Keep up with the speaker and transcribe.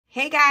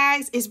Hey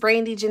guys, it's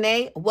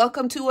Brandijanei.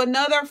 Welcome to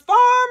another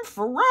Farm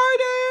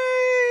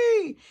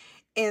Friday.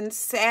 And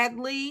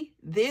sadly,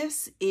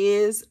 this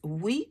is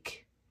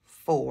week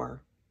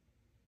 4.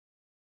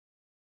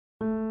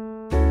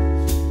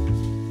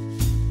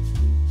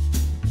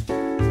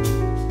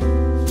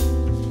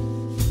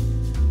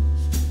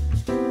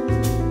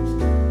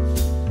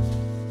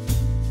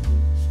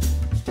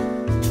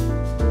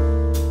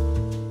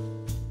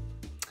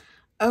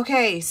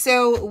 Okay,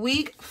 so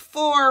week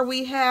 4,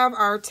 we have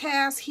our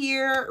task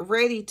here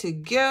ready to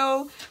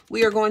go.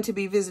 We are going to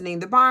be visiting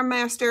the barn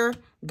master,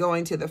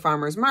 going to the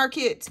farmer's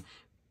market,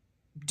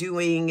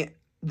 doing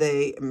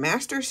the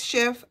Master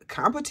Chef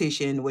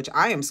competition, which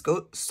I am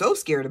so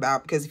scared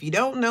about because if you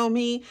don't know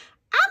me,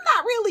 I'm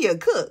not really a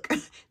cook.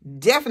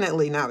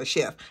 Definitely not a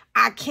chef.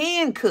 I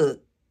can cook.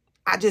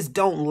 I just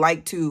don't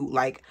like to,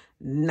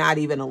 not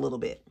even a little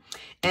bit.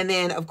 And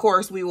then, of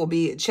course, we will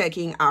be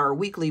checking our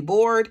weekly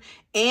board.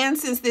 And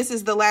since this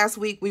is the last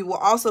week, we will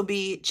also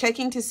be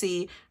checking to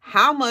see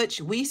how much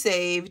we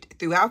saved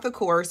throughout the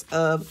course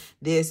of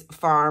this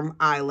Farm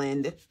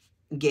Island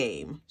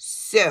game.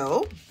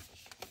 So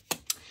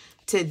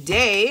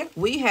today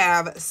we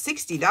have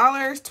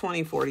 $60,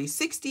 20, 40,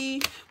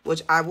 60,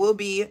 which I will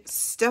be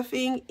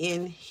stuffing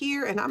in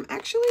here. And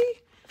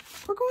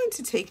we're going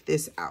to take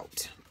this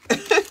out.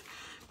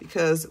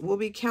 Because we'll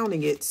be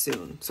counting it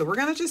soon. So we're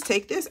going to just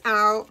take this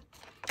out.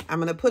 I'm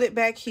going to put it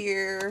back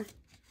here.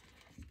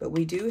 But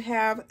we do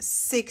have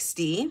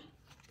 60.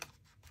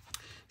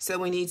 So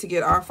we need to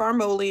get our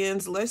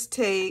farmolians. Let's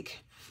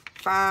take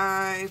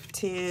 5,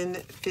 10,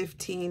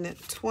 15,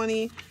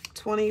 20,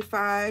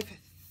 25,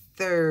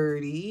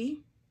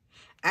 30.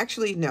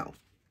 Actually, no.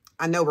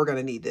 I know we're going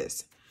to need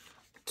this.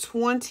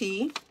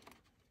 20.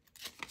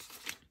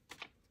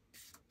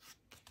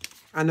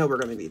 I know we're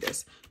going to need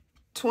this.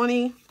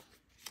 20.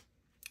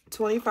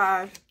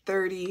 25,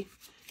 30,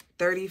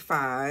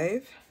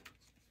 35,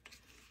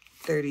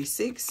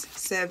 36,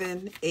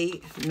 7,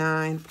 8,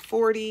 9,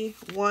 40,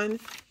 1,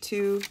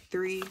 2,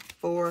 3,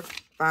 4,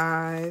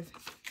 5,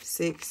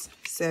 6,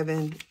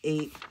 7,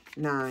 8,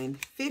 9,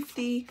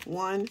 50,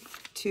 1,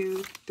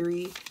 2,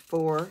 3,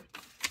 4,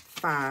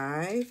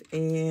 5,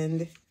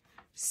 and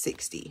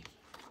 60.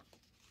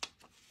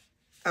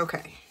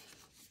 Okay.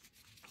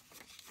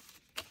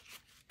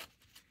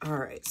 All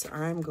right, so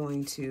I'm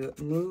going to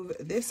move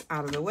this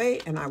out of the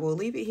way and I will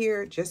leave it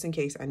here just in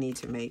case I need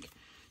to make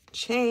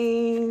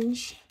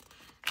change.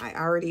 I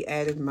already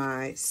added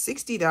my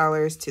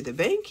 $60 to the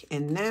bank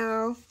and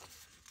now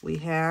we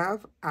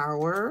have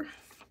our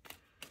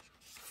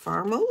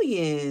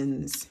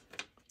farmolians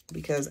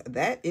because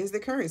that is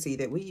the currency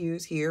that we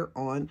use here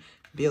on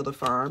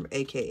Build-A-Farm,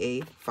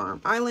 aka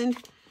Farm Island.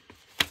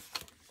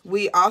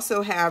 We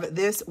also have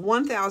this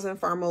 1,000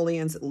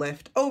 farmolians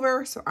left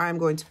over, so I'm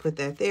going to put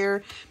that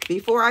there.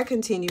 Before I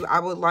continue,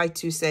 I would like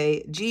to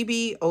say,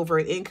 GB over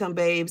at Income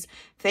Babes,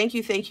 thank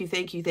you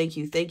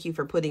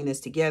for putting this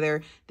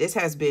together. This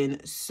has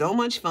been so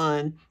much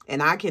fun,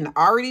 and I can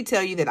already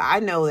tell you that I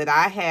know that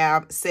I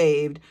have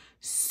saved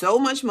so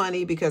much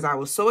money because I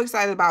was so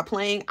excited about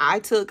playing. I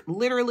took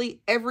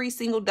literally every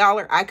single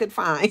dollar I could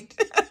find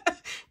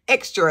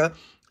extra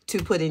to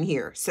put in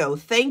here. So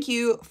thank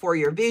you for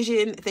your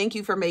vision. Thank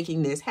you for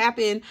making this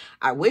happen.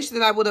 I wish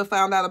that I would have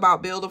found out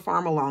about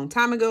Build-A-Farm a long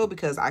time ago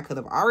because I could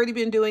have already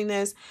been doing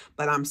this,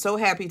 but I'm so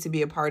happy to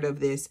be a part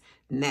of this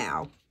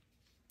now.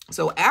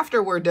 So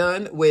after we're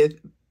done with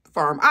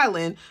Farm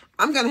Island,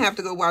 I'm going to have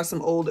to go watch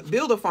some old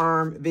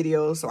Build-A-Farm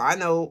videos so I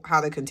know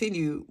how to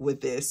continue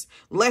with this.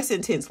 Less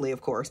intensely, of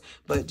course,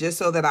 but just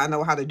so that I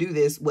know how to do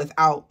this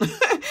without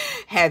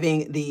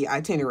having the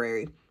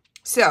itinerary.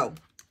 So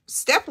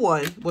step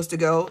 1 was to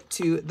go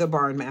to the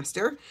barn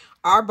master.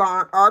 Our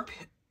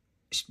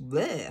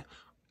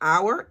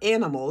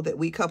animal that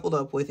we coupled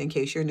up with, in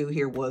case you're new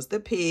here, was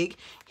the pig.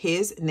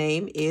 His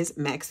name is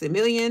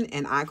Maximilian,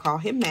 and I call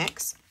him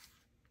Max.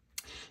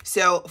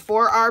 So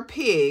for our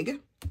pig,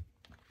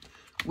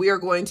 we are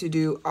going to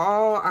do I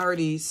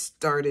already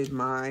started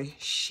my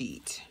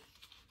sheet.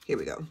 Here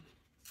we go.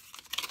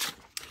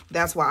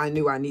 That's why I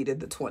knew I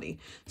needed the 20.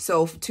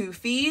 So to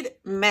feed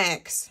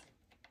Max,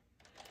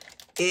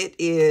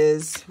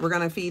 we're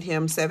going to feed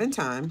him 7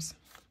 times.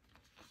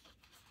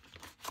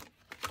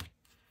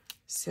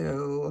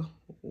 So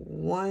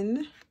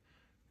 1,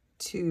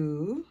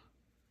 2,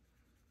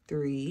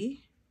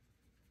 3,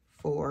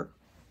 4,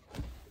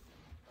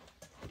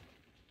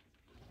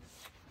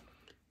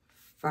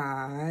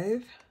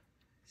 5,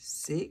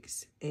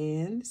 6,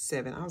 and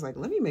 7. I was like,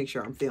 let me make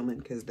sure I'm filming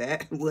because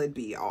that would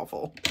be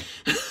awful.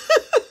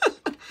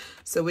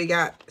 So we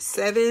got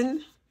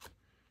 7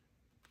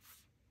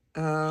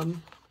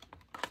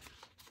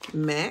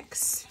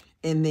 Max,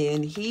 and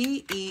then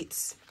he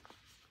eats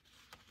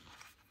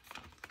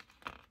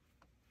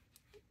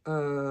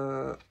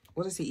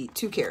what does he eat?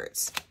 2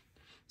 carrots.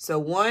 So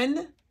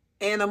 1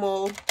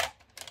 animal,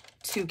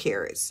 2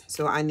 carrots.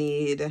 So I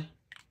don't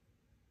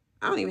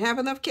even have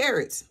enough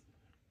carrots.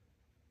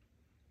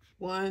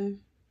 1,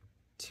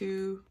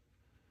 2,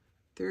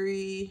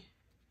 3,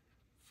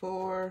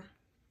 4,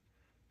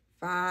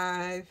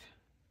 5,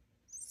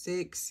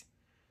 6,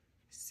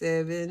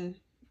 7,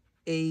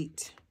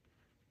 8,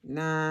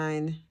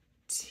 9,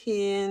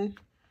 10,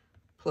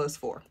 plus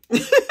 4.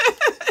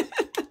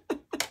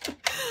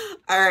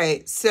 All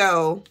right,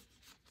 so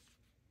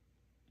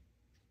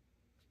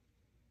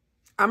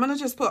I'm going to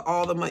just put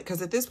all the money,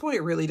 because at this point,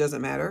 it really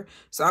doesn't matter.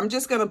 So I'm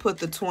just going to put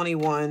the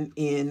 21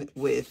 in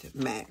with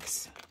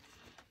Max,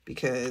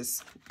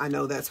 because I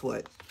know that's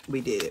what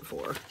we did it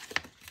for,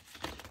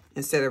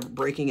 instead of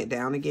breaking it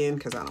down again,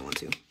 because I don't want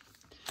to.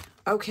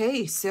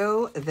 Okay,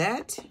 so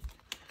that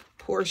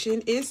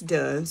portion is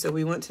done. So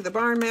we went to the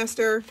Barn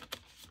Master.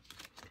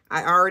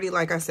 I already,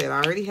 like I said,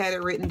 I already had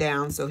it written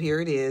down. So here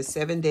it is.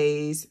 7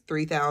 days,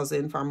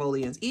 3,000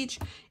 farmolians each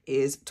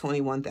is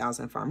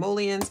 21,000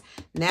 farmolians.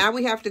 Now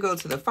we have to go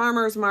to the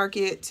farmer's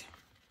market.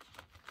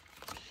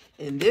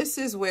 And this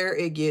is where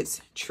it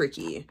gets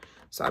tricky.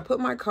 So I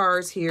put my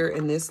cards here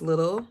in this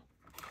little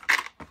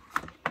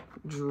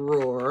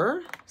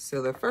drawer.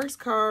 So the first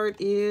card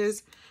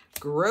is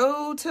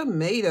grow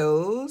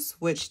tomatoes,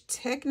 which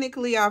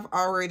technically I've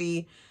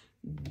already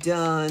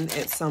done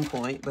at some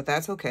point, but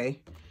that's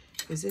okay.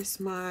 Is this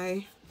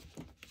my...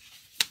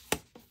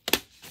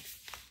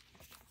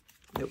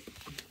 Nope.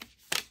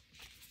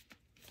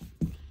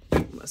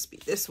 Must be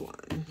this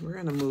one. We're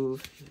going to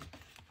move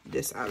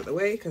this out of the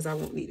way because I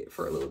won't need it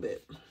for a little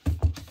bit.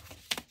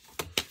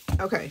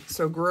 Okay,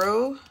 so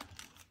grow,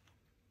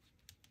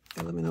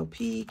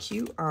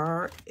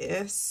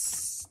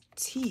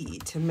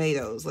 LMNOP-QRST,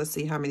 tomatoes. Let's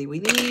see how many we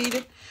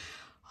need.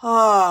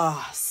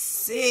 Oh,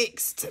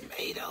 6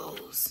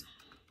 tomatoes.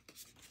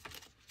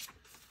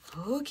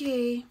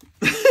 Okay.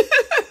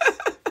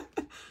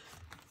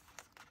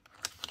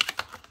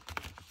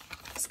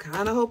 Just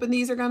kind of hoping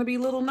these are going to be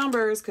little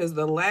numbers, because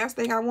the last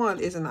thing I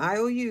want is an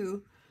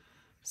IOU.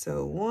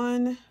 So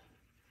 1,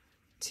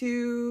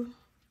 2,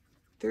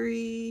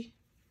 3,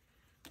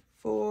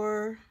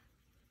 4,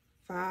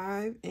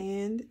 5,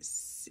 and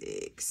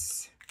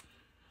 6.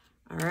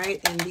 All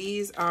right, and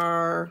these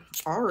are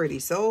already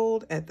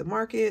sold at the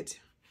market.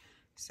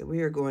 So we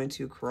are going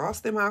to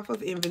cross them off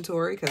of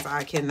inventory because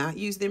I cannot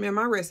use them in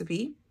my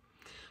recipe.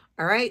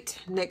 All right,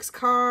 next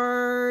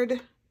card.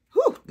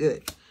 Whew,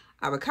 good.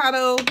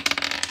 Avocado.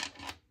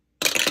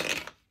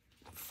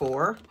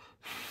 4.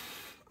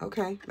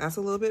 Okay, that's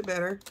a little bit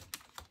better.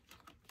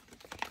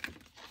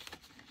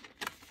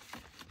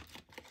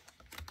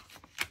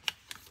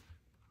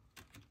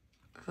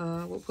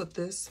 We'll put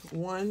this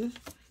 1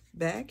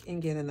 back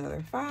and get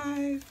another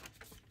 5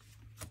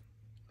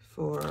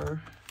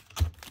 for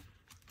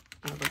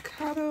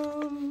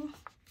avocado.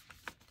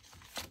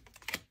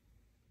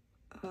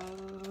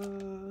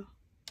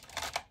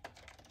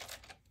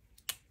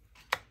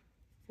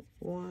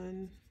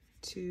 1,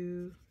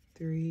 2,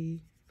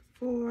 3,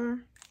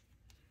 4.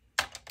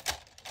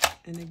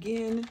 And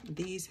again,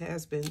 these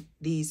have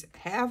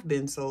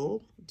been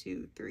sold.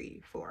 2,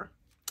 3, 4.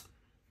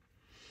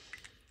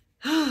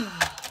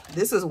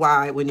 This is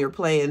why when you're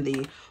playing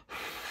the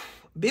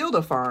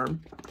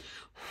Build-A-Farm,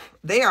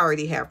 they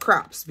already have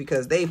crops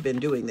because they've been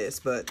doing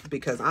this. But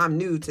because I'm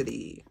new to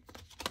the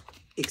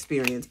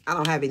experience, I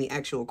don't have any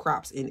actual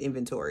crops in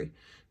inventory.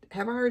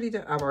 Have I already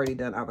done? I've already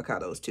done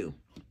avocados too.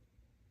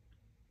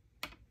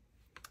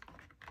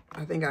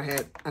 I think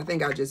I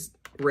just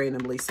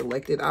randomly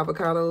selected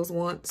avocados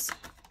once.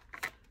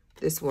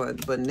 This one,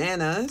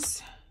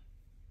 bananas.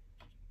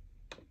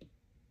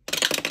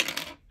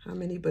 How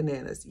many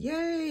bananas?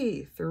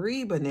 Yay!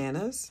 3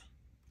 bananas.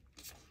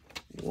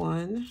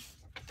 1,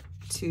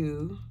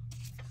 2,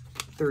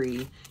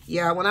 3.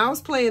 Yeah, when I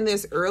was playing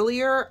this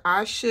earlier,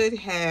 I should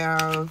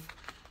have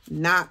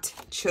not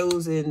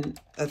chosen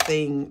a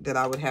thing that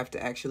I would have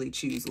to actually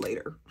choose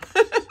later.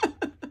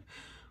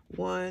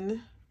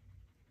 1,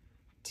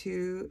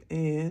 2,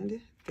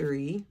 and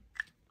 3.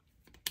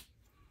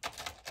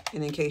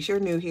 And in case you're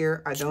new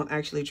here, I don't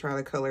actually try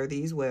to color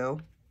these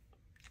well.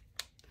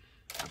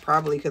 I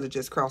probably could have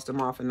just crossed them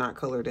off and not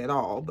colored at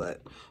all,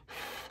 but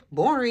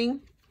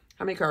boring.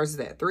 How many cards is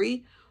that?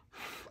 3?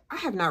 I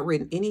have not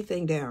written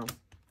anything down.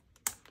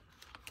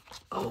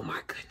 Oh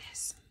my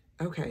goodness.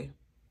 Okay.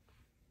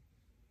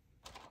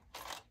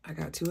 I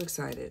got too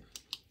excited.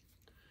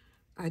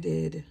 I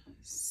did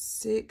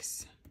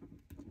 6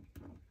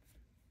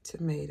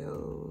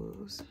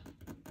 tomatoes.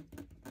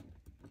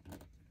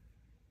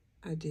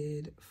 I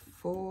did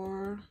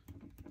 4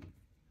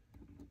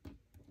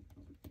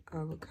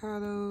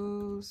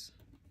 avocados,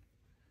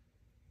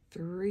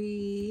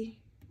 3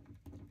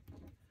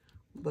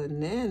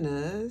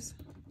 bananas.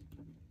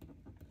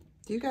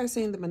 Do you guys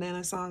sing the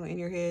banana song in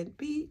your head?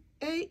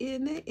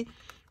 B-A-N-A.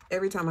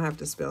 Every time I have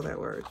to spell that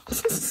word.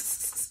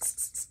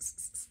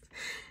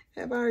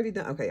 Have I already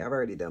done? Okay, I've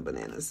already done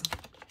bananas.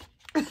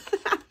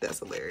 That's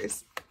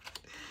hilarious.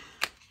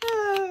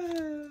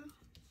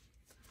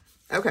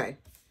 Okay,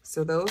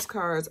 so those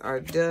cards are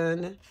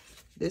done.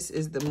 This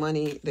is the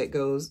money that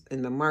goes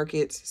in the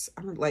market.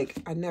 I'm like,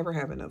 I never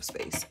have enough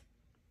space.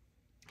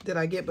 Did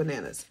I get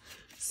bananas?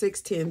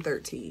 6, 10,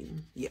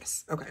 13.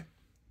 Yes, okay.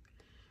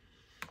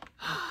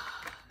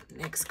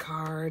 Next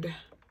card.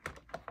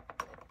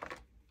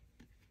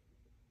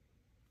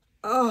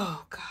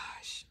 Oh,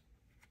 gosh.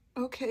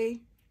 Okay.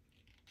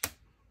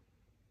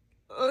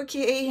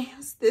 Okay.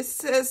 This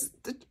says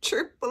the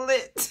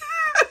triplet.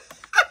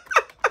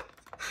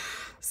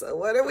 So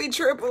what are we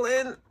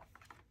tripling?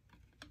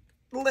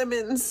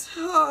 Lemons.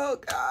 Oh,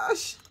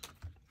 gosh.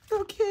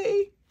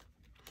 Okay.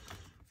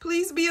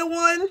 Please be a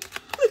 1.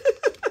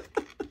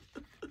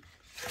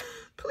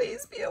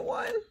 Please be a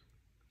 1.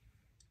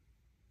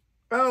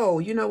 Oh,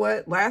 you know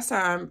what? Last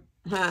time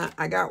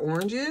I got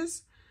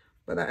oranges,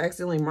 but I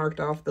accidentally marked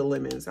off the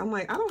lemons. I'm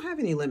like, I don't have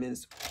any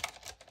lemons.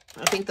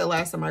 I think the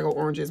last time I got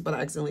oranges, but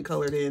I accidentally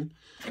colored in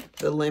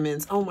the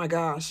lemons. Oh my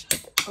gosh.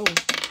 Oh,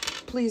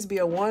 please be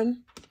a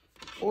 1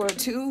 or a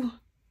 2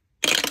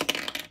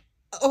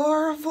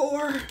 or a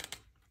 4.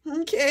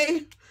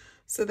 Okay.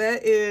 So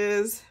that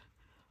is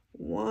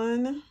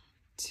 1,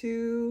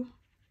 2,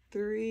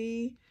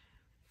 3,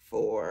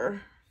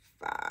 4,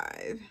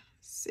 5,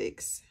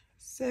 6,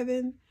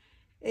 7,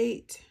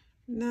 8,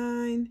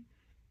 9,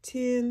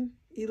 10,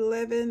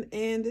 11,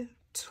 and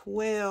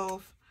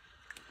 12.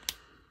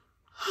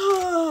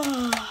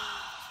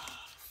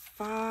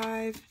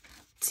 5,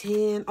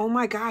 10. Oh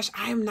my gosh,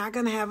 I am not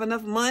going to have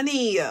enough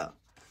money.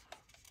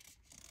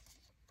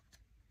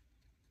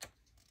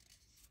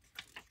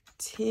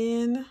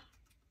 10,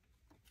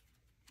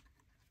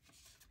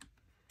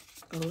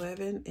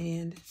 11,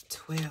 and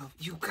 12.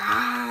 You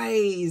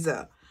guys,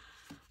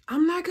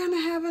 I'm not going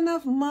to have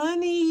enough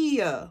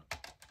money. Oh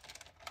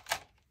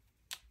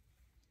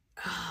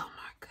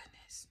my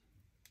goodness.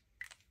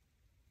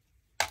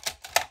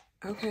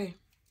 Okay.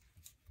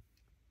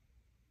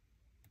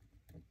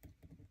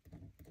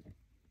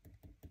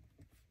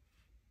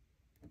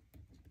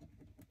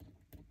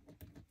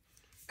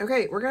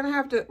 Okay, we're gonna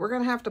have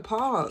to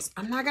pause.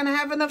 I'm not gonna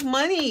have enough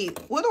money.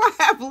 What do I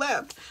have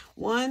left?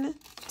 1,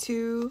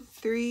 2,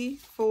 3,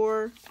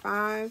 4,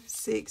 5,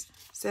 6,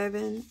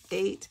 7,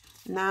 8,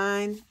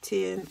 9,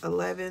 10,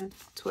 11,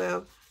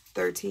 12,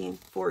 13,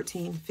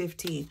 14,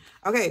 15.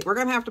 Okay, we're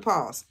gonna have to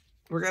pause.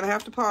 We're gonna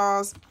have to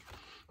pause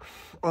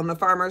on the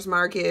farmer's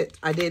market.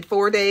 I did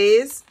 4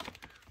 days.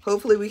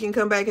 Hopefully we can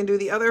come back and do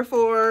the other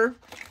 4.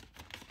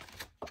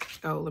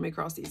 Oh, let me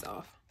cross these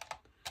off.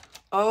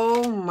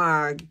 Oh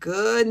my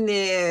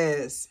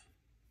goodness.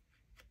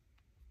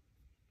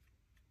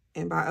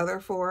 And by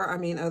other 4, I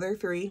mean other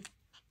 3.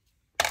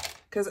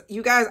 Cause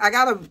you guys, I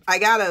gotta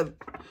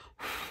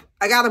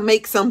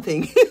make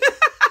something.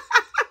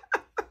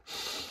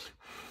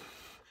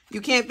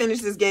 You can't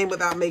finish this game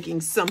without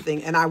making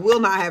something. And I will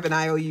not have an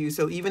IOU.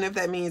 So even if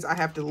that means I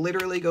have to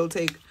literally go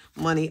take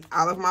money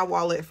out of my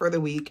wallet for the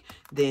week,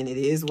 then it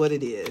is what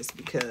it is,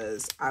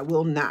 because I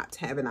will not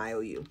have an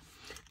IOU.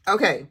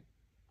 Okay.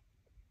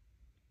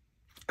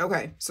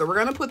 Okay, so we're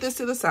going to put this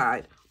to the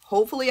side.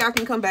 Hopefully I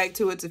can come back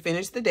to it to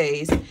finish the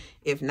days.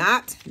 If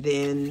not,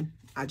 then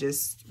I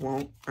just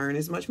won't earn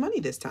as much money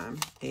this time.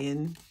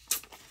 And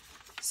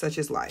such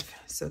is life.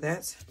 So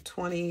that's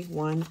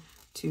 21,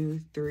 2,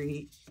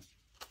 3.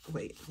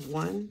 Wait,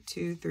 1,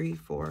 2, 3,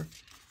 4,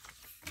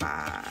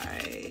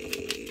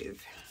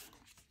 5.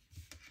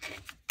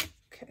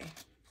 Okay.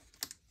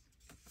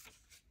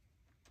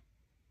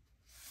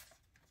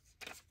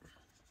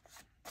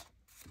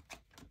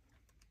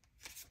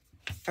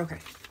 Okay.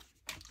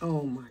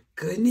 Oh my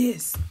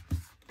goodness.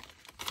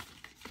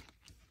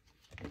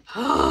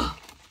 Oh.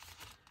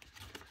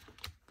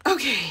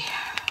 Okay.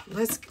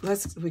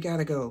 We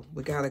gotta go.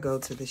 We gotta go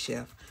to the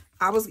chef.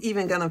 I was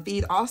even gonna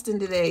feed Austin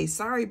today.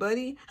 Sorry,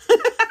 buddy.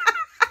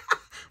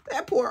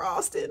 That poor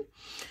Austin.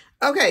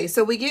 Okay,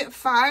 so we get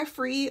 5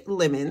 free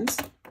lemons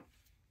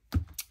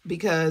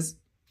because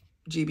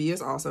GB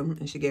is awesome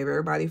and she gave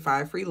everybody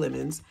 5 free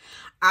lemons.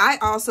 I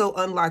also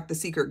unlocked the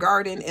secret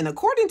garden, and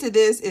according to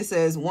this, it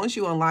says once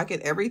you unlock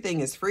it, everything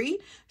is free.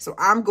 So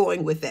I'm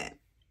going with that.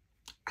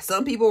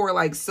 Some people were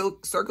like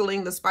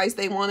circling the spice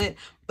they wanted,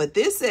 but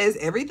this says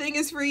everything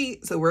is free.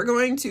 So we're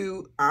going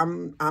to,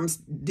 I'm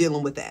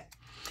dealing with that.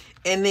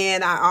 And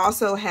then I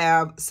also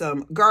have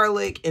some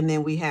garlic, and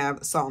then we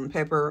have salt and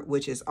pepper,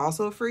 which is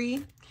also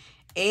free.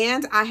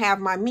 And I have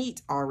my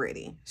meat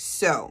already.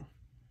 So,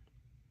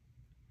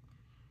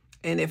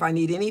 and if I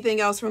need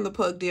anything else from the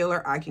pug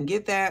dealer, I can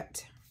get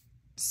that.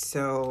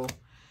 So,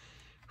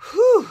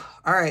 whew.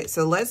 All right,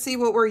 so let's see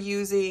what we're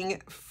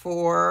using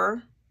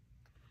for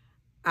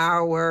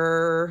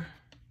our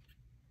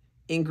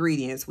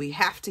ingredients. We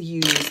have to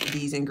use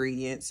these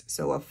ingredients.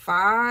 So a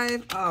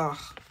 5,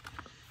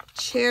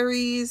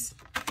 cherries.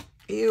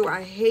 Ew,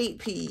 I hate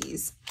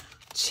peas.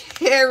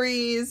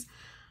 Cherries,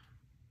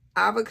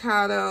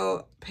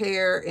 avocado,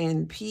 pear,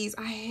 and peas.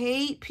 I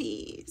hate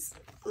peas.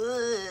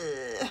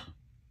 Ugh.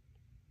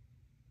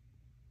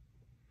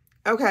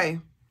 Okay.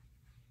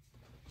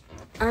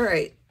 All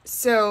right.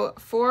 So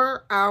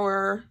for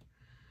our,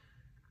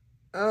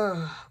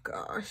 oh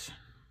gosh.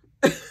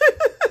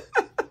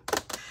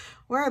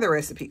 Where are the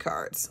recipe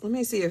cards? Let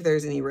me see if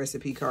there's any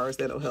recipe cards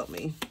that'll help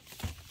me.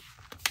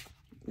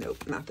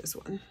 Nope, not this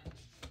one.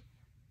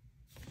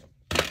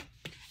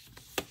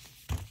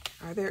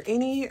 Are there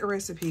any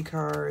recipe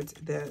cards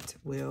that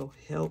will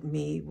help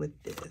me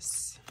with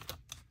this?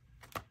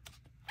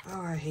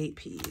 Oh, I hate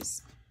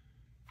peas.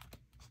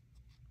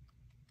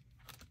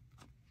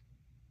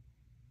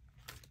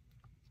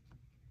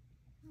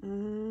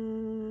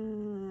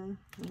 No,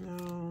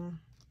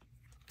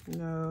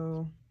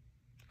 no,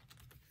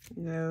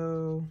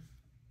 no.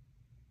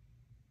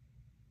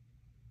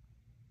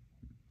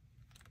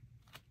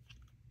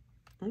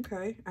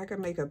 Okay, I could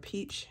make a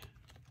peach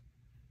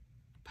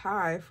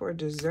pie for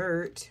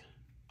dessert.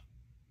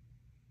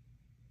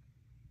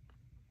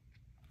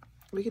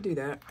 We could do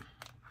that.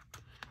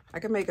 I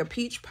can make a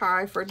peach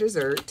pie for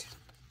dessert.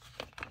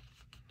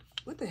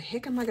 What the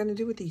heck am I going to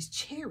do with these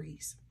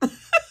cherries? What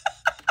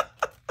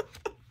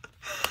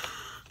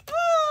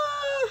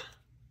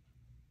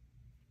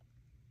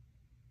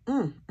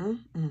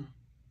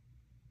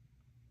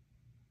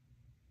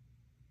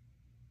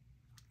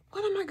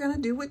am I going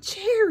to do with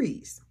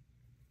cherries?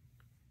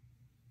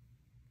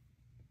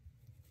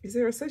 Is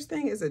there a such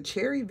thing as a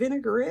cherry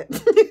vinaigrette?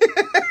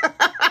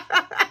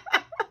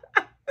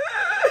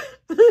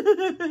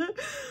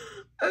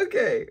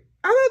 Okay,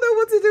 I don't know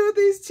what to do with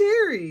these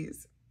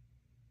cherries.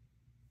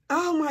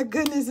 Oh my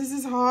goodness, this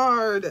is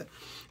hard.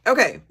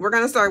 Okay, we're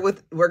gonna start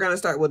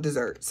with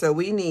dessert. So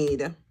we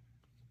need,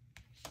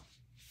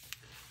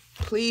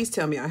 please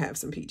tell me I have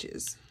some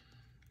peaches.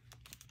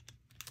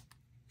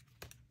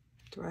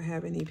 Do I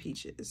have any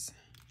peaches?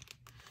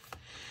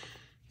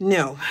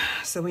 No.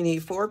 So we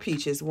need 4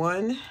 peaches.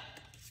 1,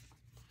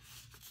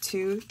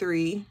 2,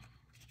 3,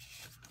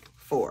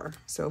 4.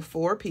 So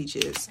 4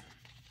 peaches.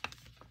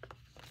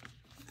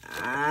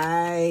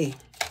 Aye.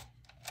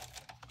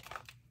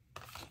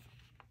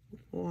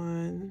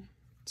 1,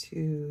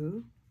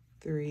 2,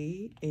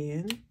 3,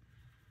 and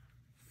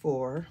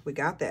 4. We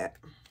got that.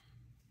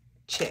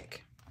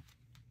 Check.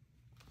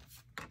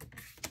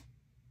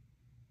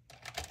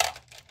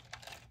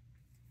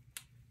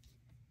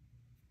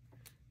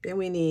 Then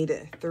we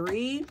need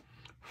 3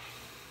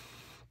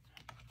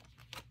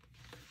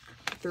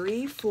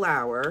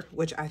 flour,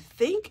 which I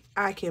think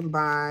I can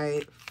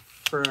buy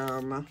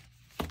from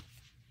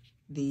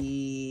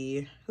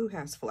the, who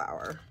has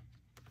flour?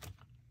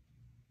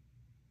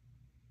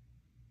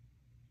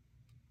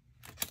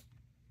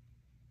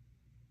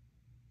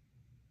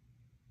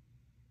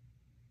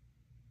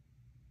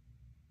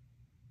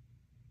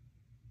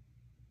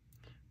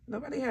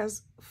 Nobody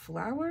has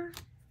flour?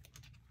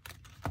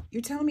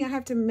 You telling me I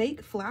have to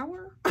make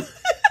flour?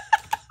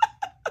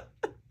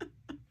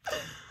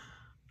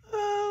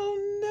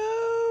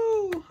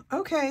 Oh no.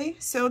 Okay,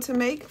 so to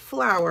make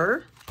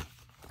flour,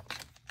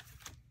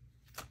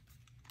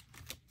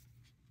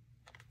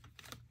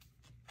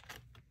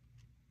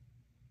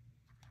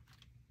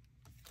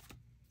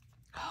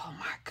 oh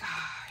my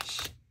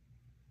gosh.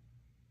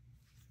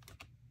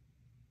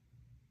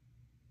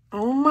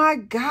 Oh my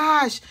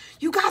gosh.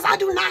 You guys, I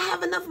do not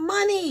have enough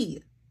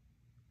money.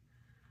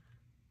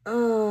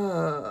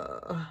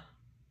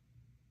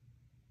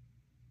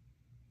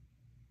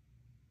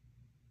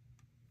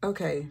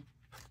 Okay.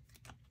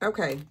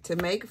 Okay, to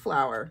make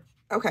flour.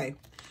 Okay,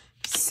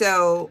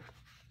 so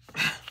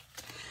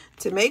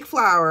to make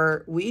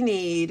flour, we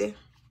need,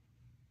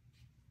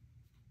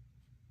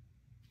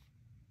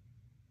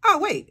 oh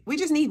wait, we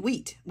just need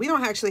wheat. We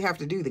don't actually have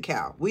to do the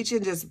cow. We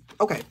should just,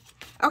 okay,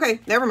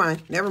 never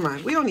mind.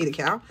 We don't need a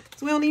cow,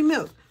 so we don't need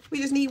milk. We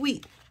just need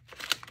wheat.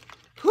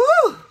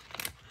 Whew,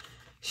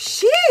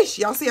 sheesh,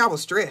 y'all see I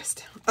was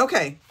stressed.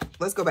 Okay,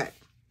 let's go back.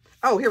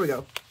 Oh, here we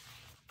go.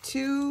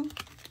 2,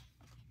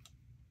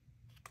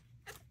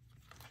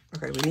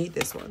 okay, we need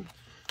this one.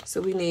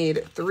 So we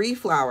need 3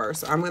 flour.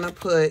 So I'm gonna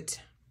put,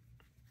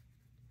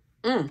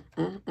 I'm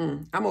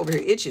over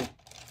here itching.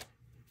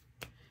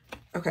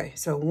 Okay,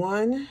 so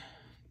 1,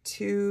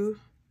 2,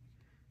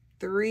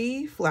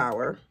 3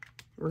 flour.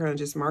 We're gonna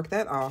just mark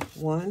that off.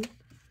 1,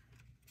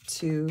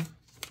 2,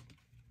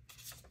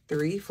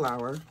 3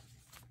 flour.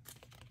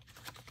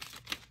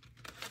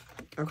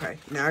 Okay,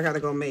 now I gotta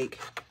go make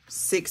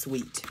 6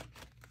 wheat.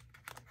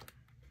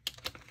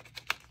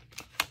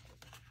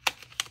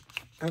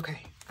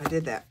 Okay, I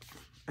did that.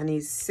 I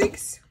need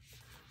 6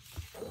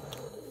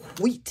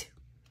 wheat.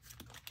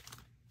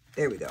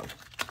 There we go.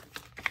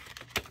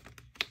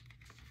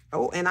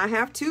 Oh, and I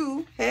have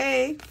 2.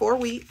 Hey, 4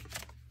 wheat.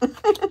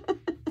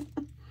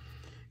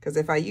 Because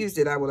if I used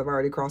it, I would have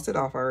already crossed it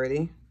off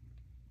already.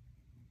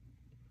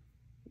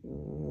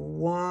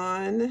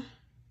 1,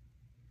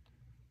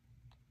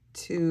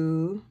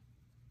 2,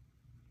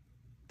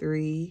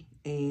 3,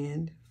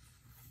 and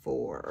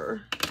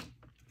 4.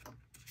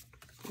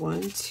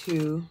 1,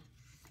 2,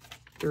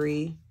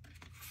 3,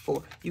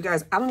 4. You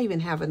guys, I don't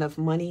even have enough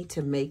money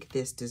to make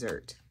this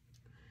dessert.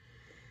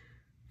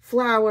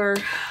 Flour.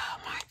 Oh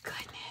my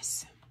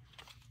goodness.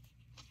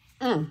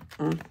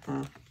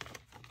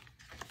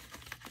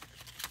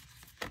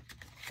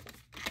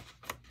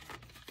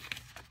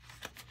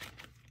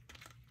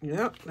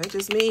 Yep, that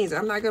just means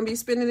I'm not going to be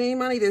spending any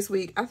money this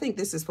week. I think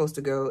this is supposed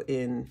to go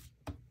in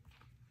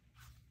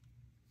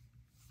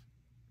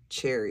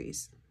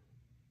cherries.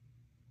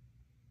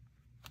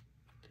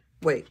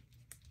 Wait,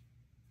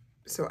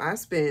 so I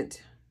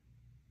spent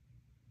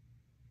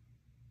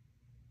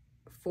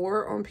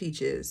 4 on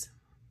peaches.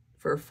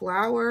 For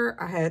flour,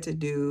 I had to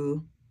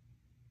do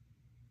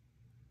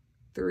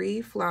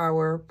 3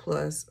 flour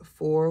plus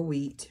 4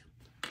 wheat.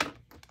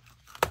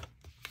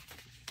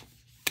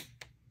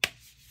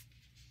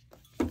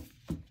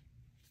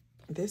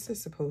 This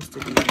is supposed to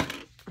be,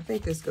 I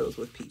think this goes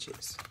with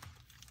peaches.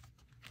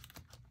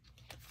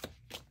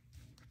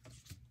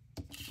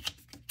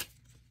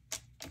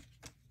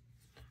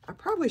 I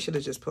probably should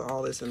have just put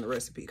all this in the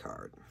recipe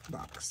card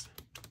box.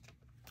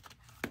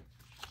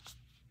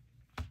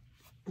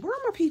 Where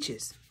are my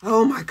peaches?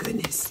 Oh my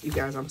goodness. You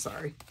guys, I'm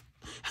sorry.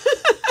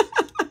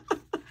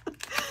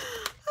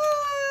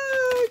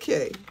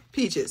 Okay,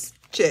 peaches,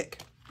 check.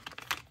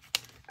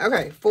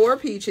 Okay, 4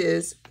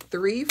 peaches,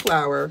 3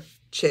 flour,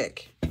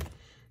 check.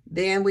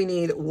 Then we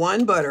need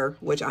 1 butter,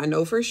 which I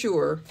know for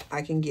sure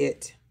I can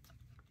get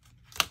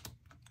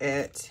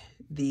at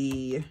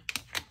the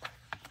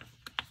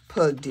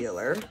pug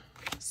dealer.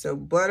 So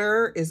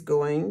butter is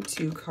going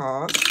to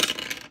cost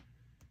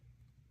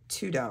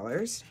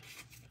 $2.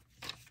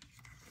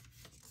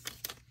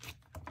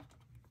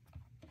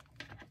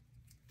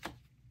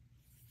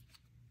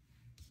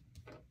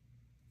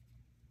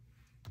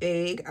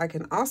 Egg I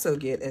can also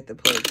get at the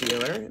pug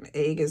dealer. An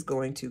egg is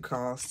going to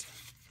cost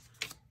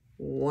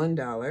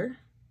 $1.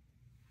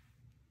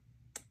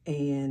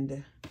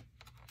 And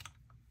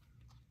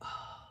oh,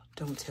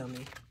 don't tell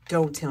me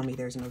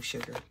there's no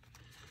sugar.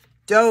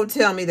 Don't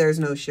tell me there's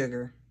no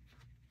sugar.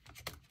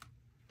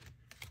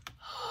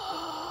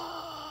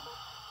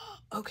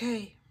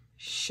 Okay,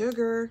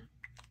 sugar.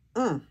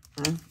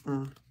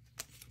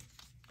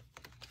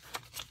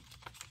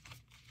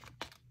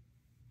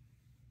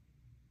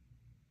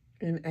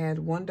 And add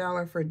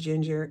 $1 for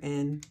ginger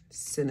and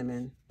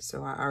cinnamon.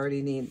 So I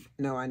already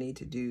know I need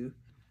to do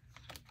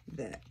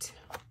that.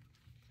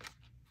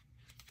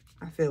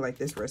 I feel like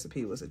this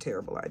recipe was a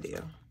terrible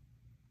idea.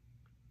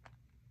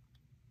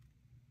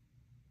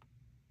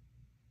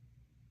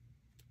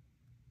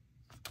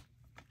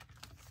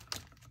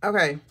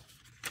 Okay.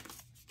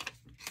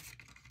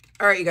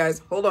 All right, you guys,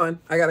 hold on.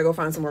 I gotta go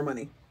find some more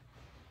money.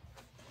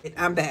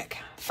 I'm back.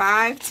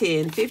 5,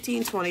 10,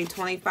 15, 20,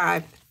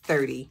 25,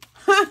 30.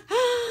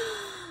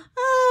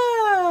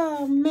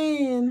 Oh,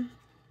 man.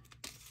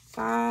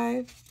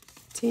 5,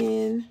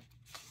 10,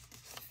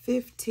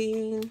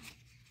 15,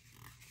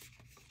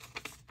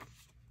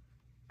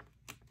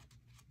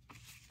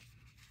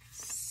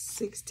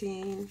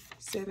 16,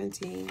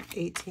 17,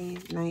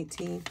 18,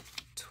 19,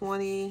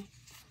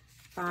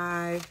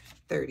 25,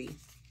 30.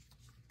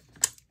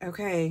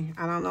 Okay,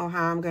 I don't know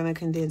how I'm going to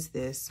condense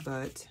this,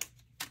 but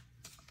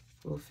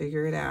we'll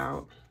figure it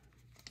out.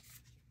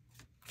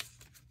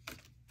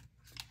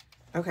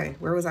 Okay,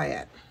 where was I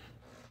at?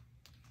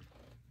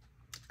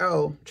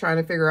 Oh, trying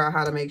to figure out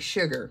how to make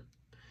sugar.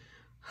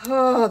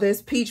 Oh,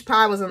 this peach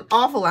pie was an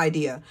awful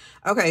idea.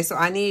 Okay, so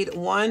I need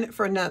 1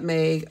 for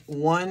nutmeg,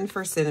 1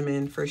 for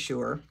cinnamon for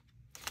sure.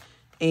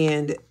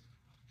 And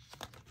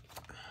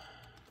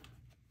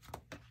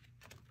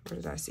where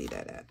did I see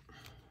that at?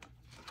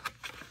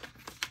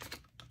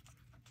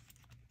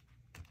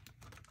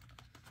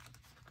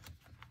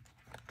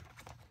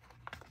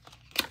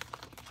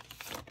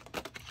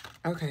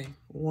 Okay,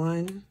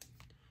 1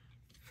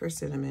 for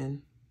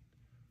cinnamon,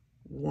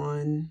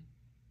 1,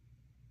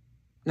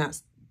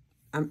 not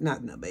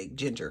nutmeg,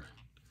 ginger.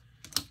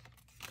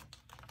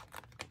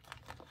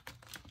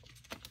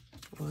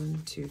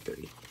 1, 2,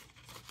 3.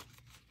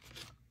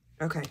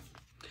 Okay.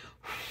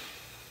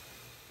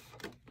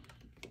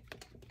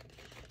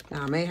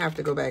 Now I may have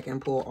to go back and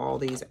pull all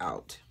these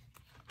out.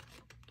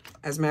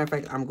 As a matter of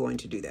fact, I'm going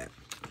to do that.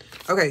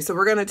 Okay, so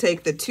we're going to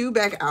take the 2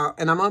 back out,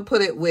 and I'm going to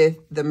put it with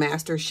the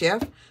Master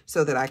Chef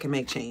so that I can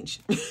make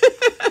change.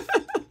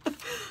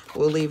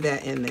 We'll leave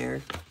that in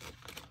there.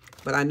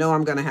 But I know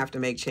I'm going to have to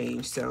make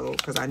change, so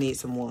because I need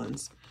some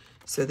 1s.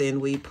 So then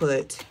we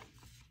put,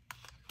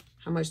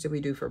 how much did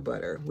we do for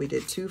butter? We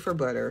did 2 for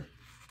butter.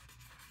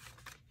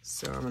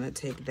 So I'm going to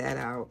take that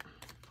out.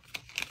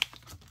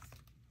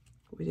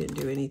 We didn't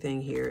do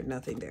anything here,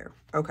 nothing there.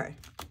 Okay.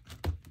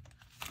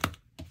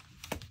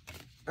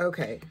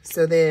 Okay,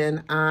 so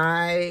then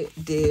I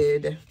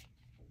did,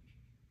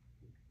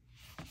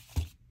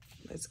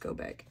 let's go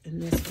back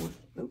in this one,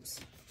 oops.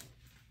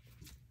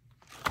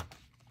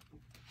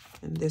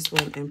 In this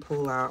one and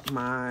pull out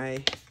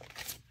my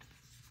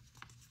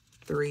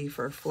 3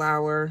 for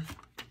flour.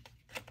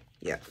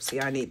 Yep, see,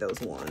 I need those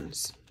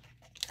 1s.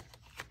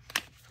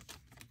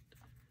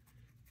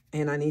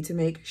 And I need to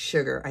make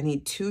sugar. I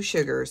need 2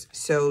 sugars.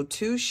 So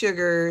 2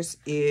 sugars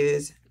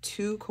is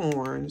 2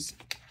 corns.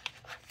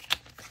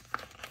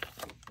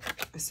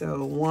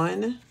 So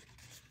 1,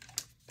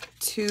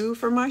 2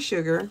 for my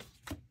sugar.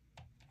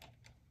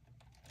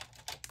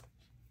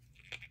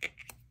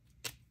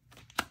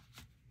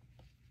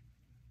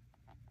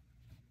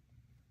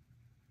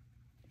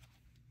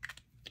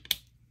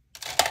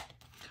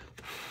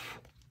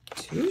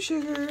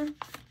 Sugar.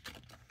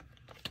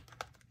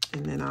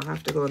 And then I'll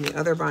have to go in the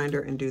other binder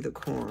and do the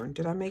corn.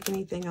 Did I make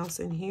anything else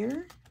in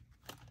here?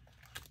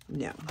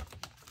 No.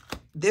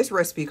 This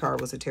recipe card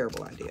was a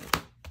terrible idea.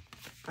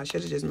 I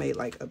should have just made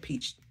like a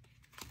peach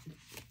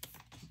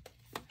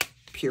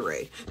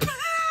puree.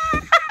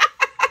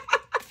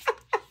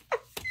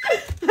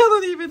 I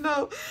don't even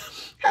know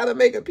how to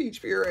make a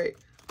peach puree.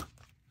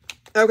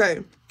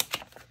 Okay.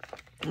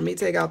 Let me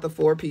take out the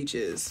 4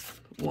 peaches.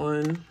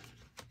 1,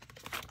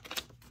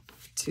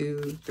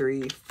 2,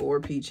 3, 4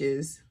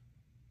 peaches.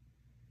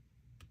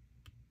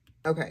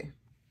 Okay.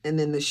 And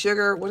then the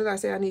sugar, what did I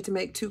say I need to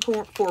make?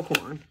 4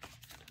 corn.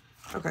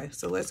 Okay,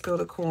 so let's go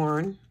to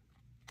corn.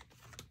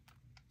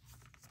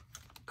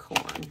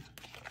 Corn.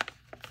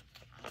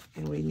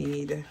 And we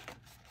need to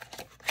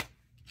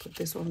put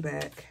this one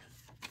back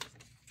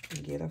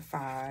and get a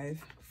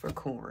 5 for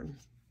corn.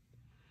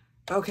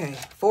 Okay,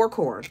 4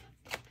 corn.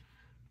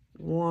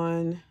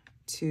 1,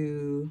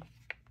 2,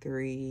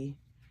 3,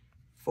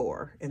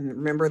 4. And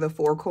remember the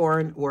 4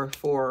 corn was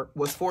for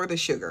the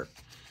sugar.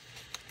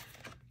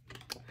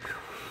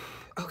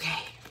 Okay,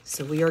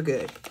 so we are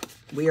good.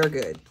 We are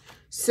good.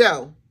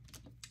 So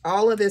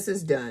all of this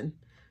is done.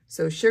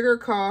 So sugar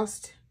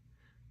cost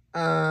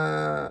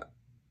 2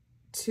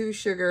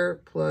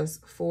 sugar plus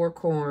 4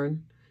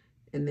 corn,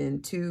 and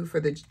then 2 for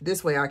the,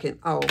 this way I can,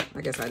 oh,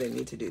 I guess I didn't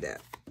need to do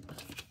that.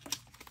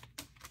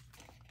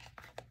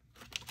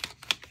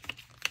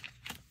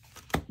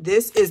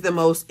 This is the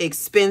most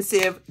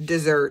expensive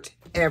dessert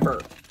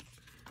ever.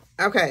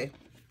 Okay.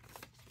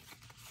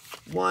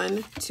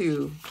 1,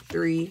 2,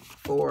 3,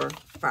 4,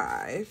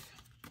 5.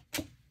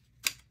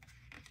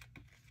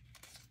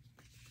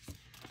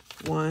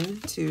 1,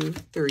 2,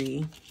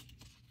 3,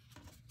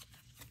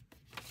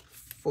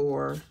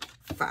 4,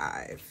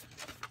 5.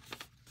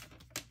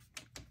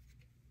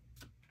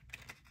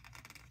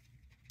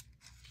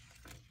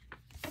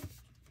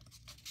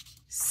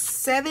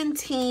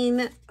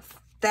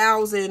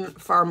 $17,000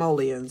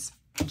 farmolians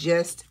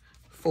just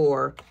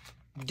for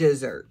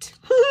dessert.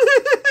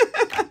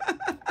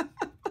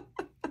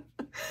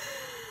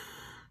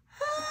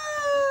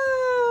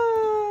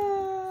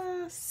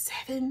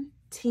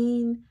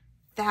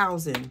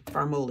 17,000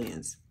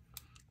 farmolians.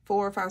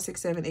 4, 5,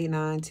 6, 7, 8,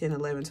 9, 10,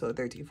 11, 12,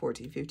 13,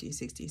 14, 15,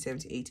 16,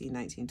 17, 18,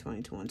 19,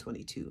 20, 21,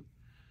 22.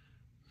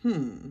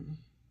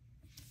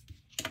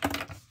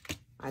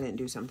 I didn't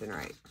do something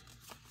right.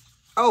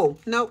 Oh,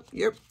 nope.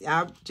 Yep.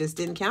 I just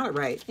didn't count it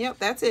right. Yep,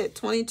 that's it.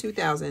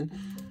 22,000.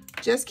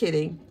 Just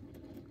kidding.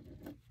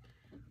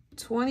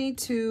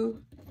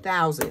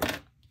 22,000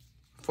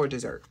 for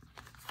dessert.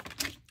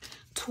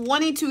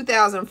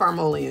 22,000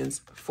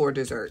 farmolians for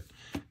dessert.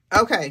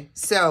 Okay,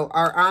 so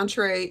our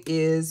entree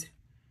is,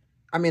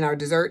 our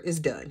dessert is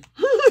done.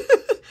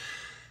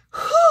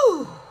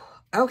 Whew.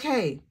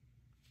 Okay.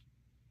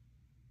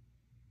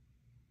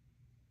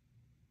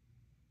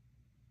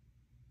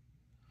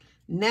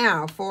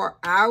 Now for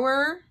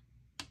our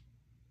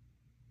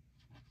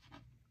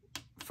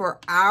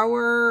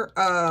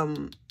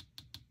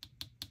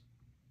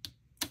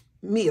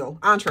meal,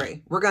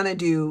 entree, we're going to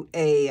do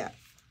a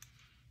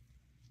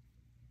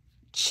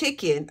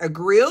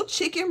grilled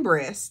chicken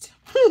breast.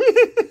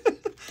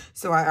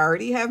 So I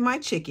already have my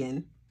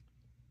chicken.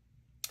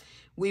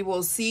 We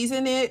will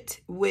season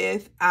it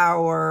with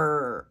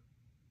our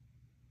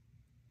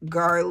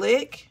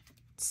garlic,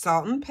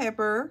 salt and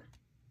pepper.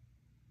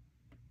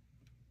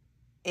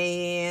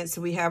 And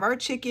so we have our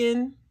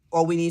chicken.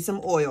 Oh, we need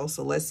some oil.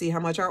 So let's see how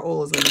much our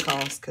oil is going to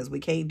cost, because we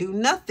can't do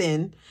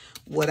nothing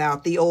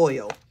without the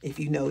oil. If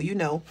you know, you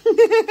know.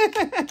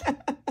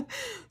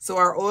 So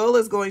our oil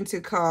is going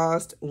to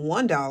cost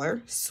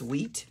 $1.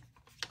 Sweet.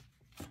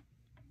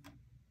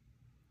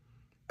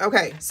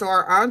 Okay, so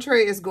our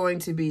entree is going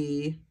to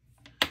be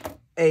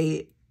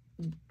a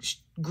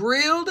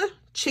grilled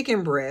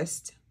chicken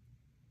breast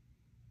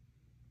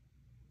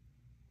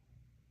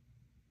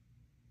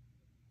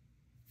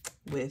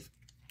with,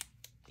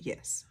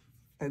 yes,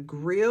 a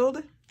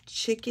grilled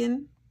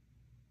chicken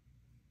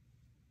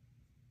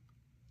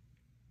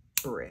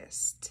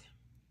breast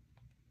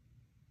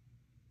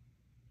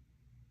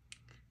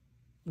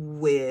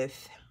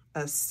with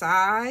a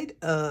side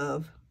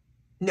of,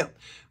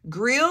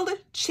 grilled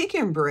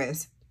chicken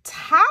breast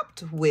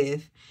topped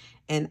with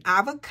an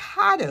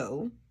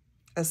avocado,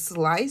 a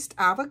sliced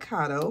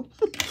avocado.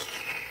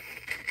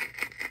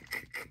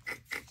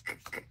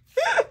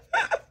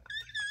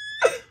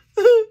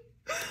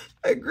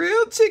 A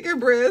grilled chicken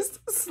breast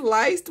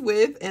sliced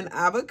with an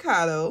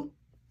avocado.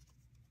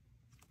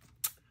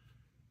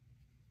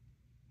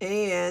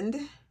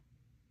 And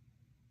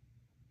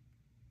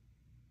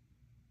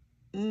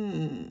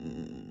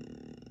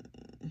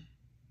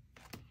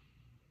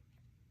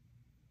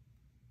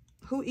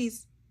who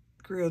eats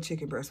grilled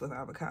chicken breast with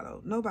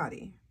avocado?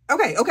 Nobody.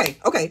 Okay.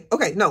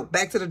 No,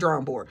 back to the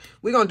drawing board.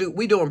 We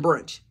doing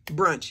brunch.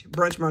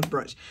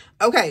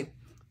 Okay.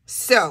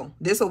 So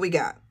this is what we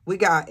got. We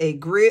got a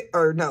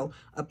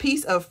a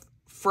piece of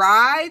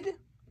fried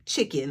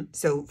chicken.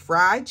 So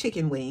fried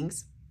chicken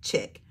wings,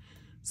 check.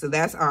 So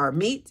that's our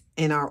meat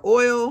and our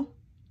oil.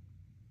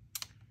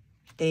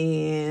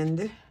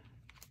 And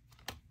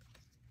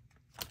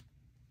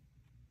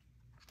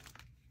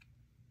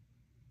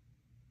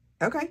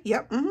okay,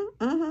 yep,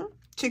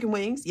 chicken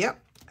wings, yep.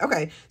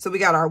 Okay, so we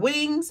got our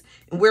wings,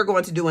 and we're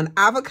going to do an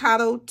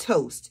avocado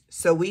toast.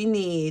 So we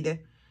need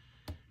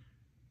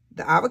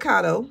the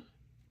avocado,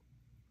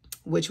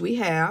 which we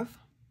have.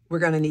 We're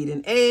going to need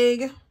an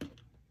egg,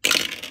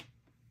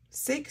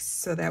 6,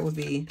 so that would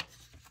be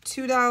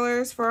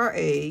 $2 for our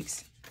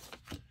eggs.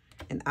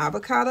 An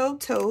avocado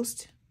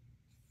toast.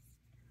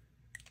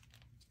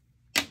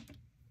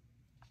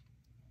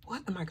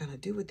 What am I going to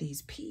do with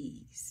these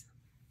peas?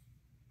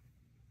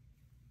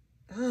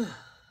 Ugh.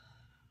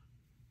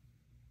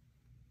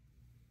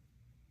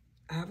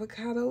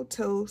 Avocado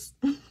toast.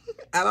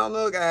 I don't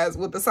know, guys,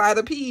 with the side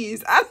of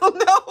peas. I don't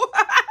know.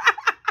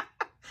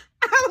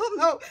 I don't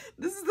know.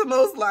 This is the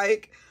most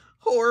like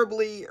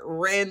horribly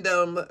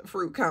random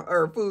food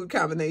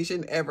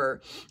combination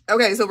ever.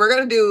 Okay, so we're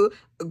going to do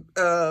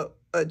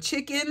a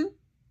chicken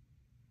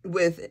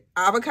with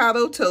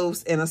avocado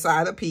toast and a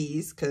side of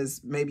peas,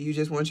 because maybe you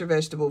just want your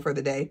vegetable for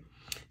the day.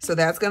 So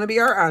that's going to be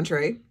our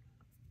entree.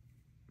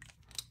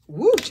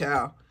 Woo,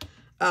 child.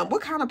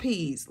 What kind of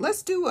peas?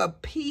 Let's do a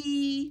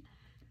pea.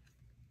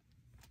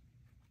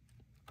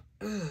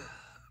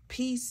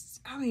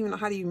 Peas. I don't even know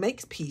how do you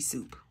make pea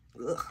soup.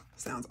 Ugh,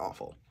 sounds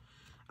awful.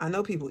 I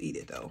know people eat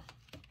it though.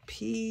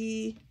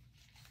 Pea.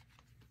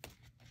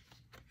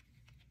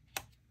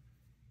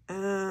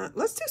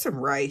 Let's do some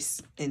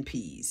rice and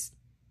peas.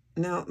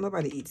 No,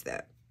 nobody eats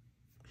that.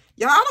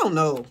 Y'all, I don't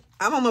know.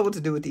 I don't know what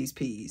to do with these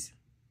peas.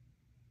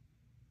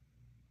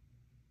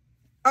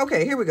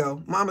 Okay, here we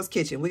go. Mama's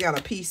Kitchen. We got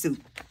a pea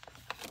soup.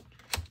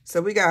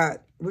 So we're going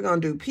to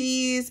do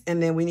peas,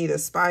 and then we need a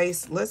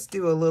spice. Let's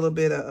do a little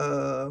bit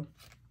of,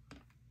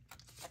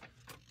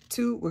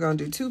 we're going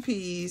to do 2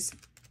 peas,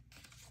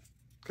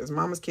 because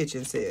Mama's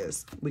Kitchen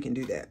says we can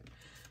do that.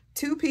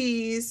 2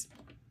 peas.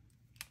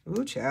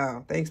 Ooh,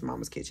 child. Thanks,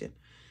 Mama's Kitchen.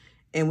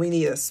 And we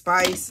need a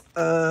spice.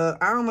 I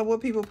don't know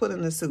what people put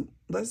in the soup.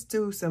 Let's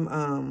do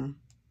some,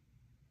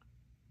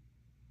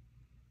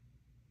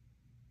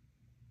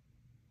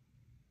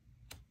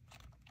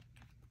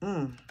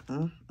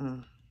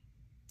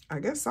 I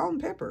guess salt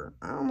and pepper.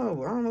 I don't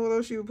know. I don't know what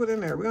else you would put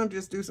in there. We're going to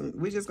just do some,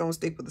 we're just going to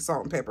stick with the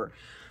salt and pepper.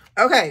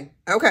 Okay.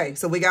 Okay.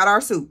 So we got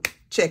our soup.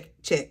 Check,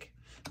 check.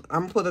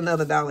 I'm going to put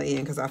another $1 in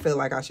because I feel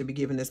like I should be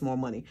giving this more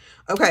money.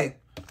 Okay.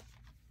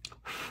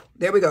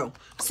 There we go.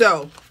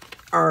 So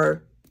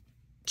our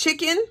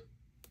chicken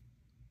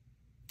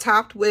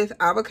topped with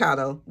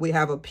avocado. We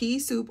have a pea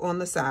soup on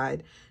the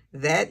side.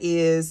 That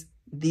is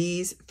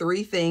these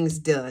 3 things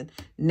done.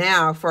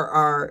 Now for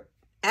our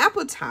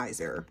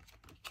appetizer,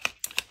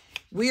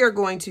 we are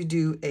going to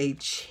do a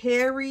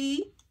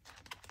cherry.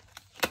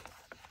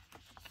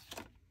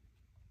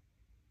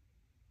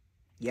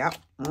 Yep.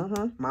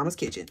 Mama's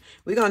Kitchen.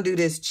 We're going to do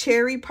this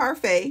cherry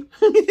parfait.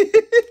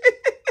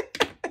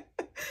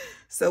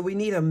 So we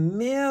need a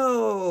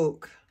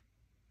milk.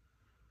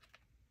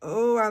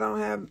 Oh, I don't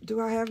have,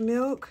 do I have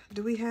milk?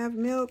 Do we have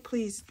milk?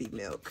 Please be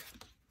milk.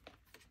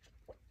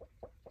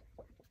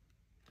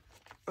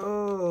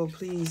 Oh,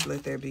 please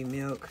let there be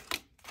milk.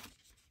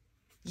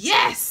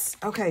 Yes!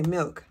 Okay,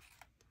 milk.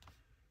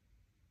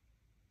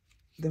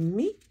 The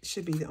meat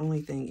should be the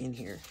only thing in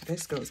here.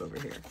 This goes over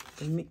here.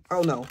 The meat,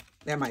 oh no,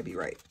 that might be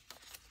right.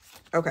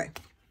 Okay.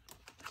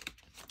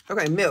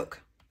 Okay,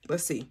 milk.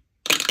 Let's see.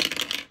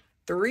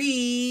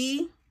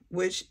 3,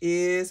 which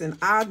is an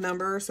odd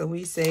number, so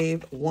we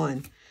save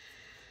 1.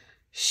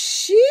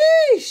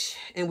 Sheesh.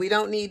 And we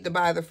don't need to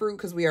buy the fruit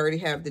because we already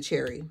have the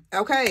cherry.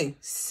 Okay,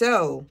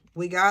 so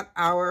we got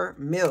our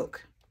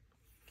milk.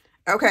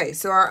 Okay,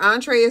 so our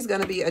entree is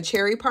going to be a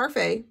cherry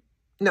parfait.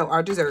 No,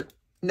 our dessert.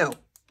 No.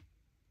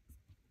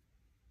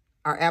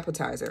 Our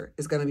appetizer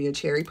is going to be a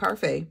cherry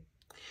parfait.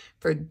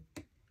 For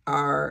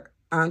our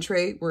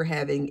entree, we're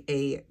having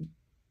a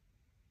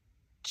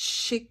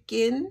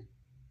chicken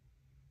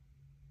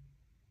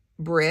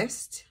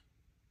breast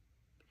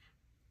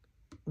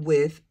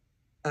with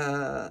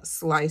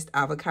sliced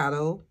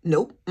avocado.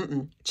 Nope.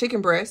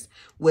 Chicken breast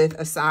with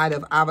a side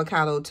of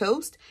avocado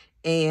toast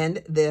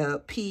and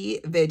the pea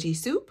veggie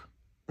soup.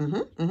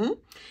 And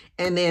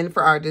then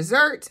for our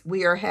dessert,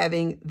 we are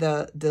having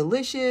the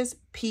delicious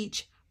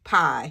peach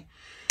pie.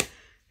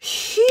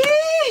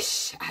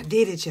 Sheesh. I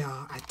did it,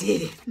 y'all. I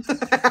did it.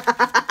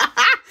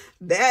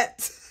 That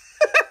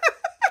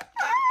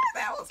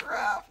was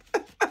rough.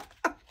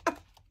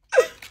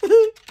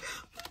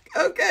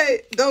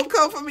 Okay, don't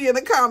come for me in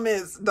the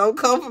comments. Don't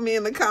come for me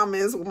in the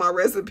comments with my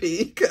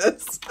recipe,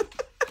 because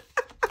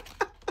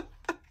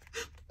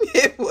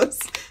it was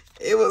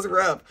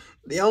rough.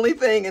 The only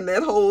thing in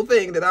that whole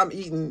thing that I'm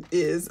eating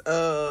is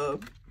the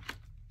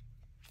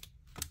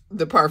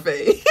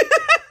parfait.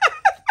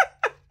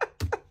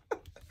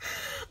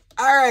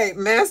 All right,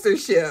 Master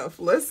Chef.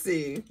 Let's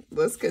see.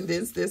 Let's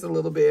condense this a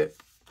little bit.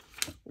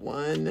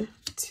 1,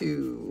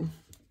 2.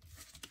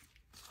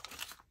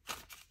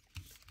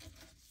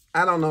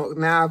 I don't know.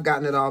 Now I've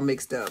gotten it all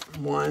mixed up.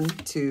 1,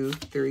 2,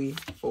 3,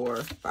 4,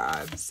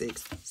 5,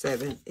 6,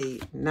 7,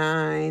 8,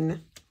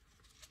 9.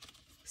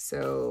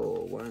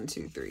 So 1,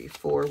 2, 3,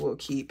 4 we'll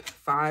keep.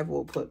 5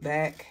 we'll put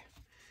back.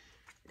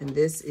 And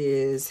this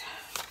is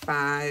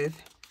 5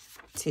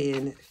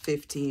 10,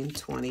 15,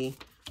 20,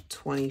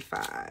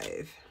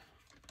 25.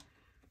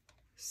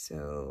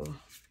 So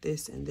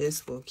this and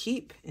this will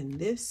keep, and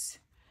this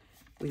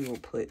we will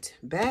put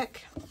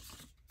back.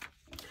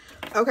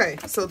 Okay,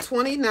 so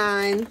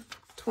 29,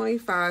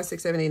 25,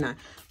 6, 7, 8, 9.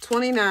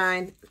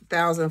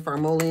 29,000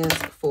 Farmolians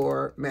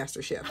for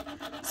Master Chef.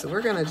 So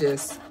we're going to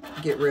just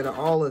get rid of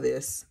all of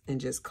this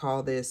and just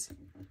call this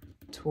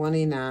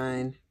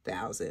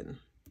 29,000.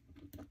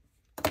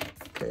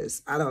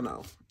 Because I don't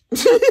know.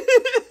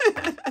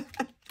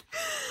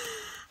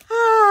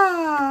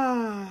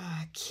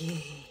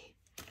 Okay.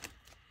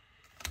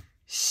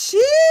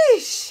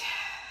 Sheesh.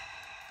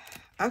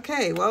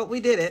 Okay, well, we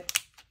did it.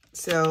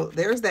 So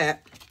there's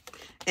that.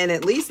 And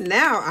at least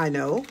now I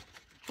know.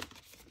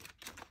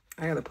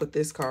 I got to put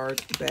this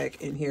card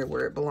back in here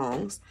where it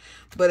belongs.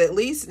 But at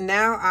least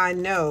now I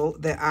know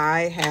that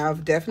I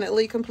have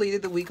definitely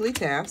completed the weekly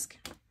task.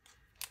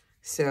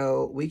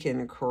 So we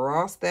can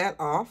cross that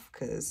off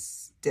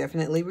because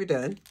definitely we're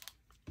done.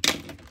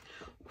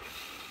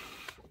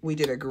 We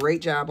did a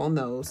great job on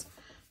those.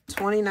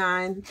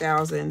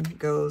 29,000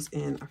 goes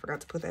in. I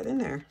forgot to put that in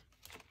there.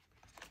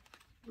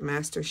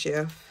 Master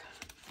Chef.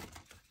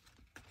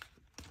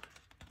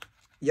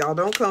 Y'all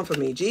don't come for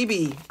me.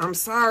 GB, I'm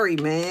sorry,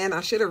 man.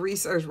 I should have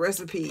researched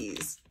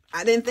recipes.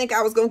 I didn't think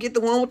I was going to get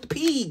the one with the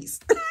peas.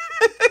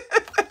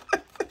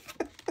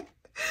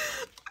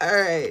 All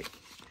right.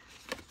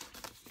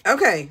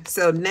 Okay,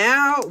 so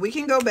now we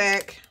can go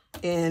back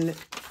and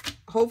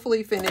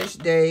hopefully finish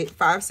day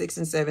 5, 6,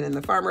 and 7 in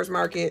the farmer's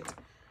market.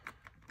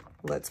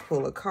 Let's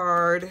pull a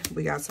card.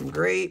 We got some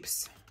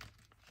grapes.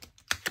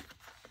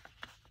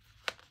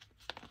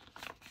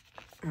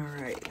 All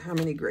right, how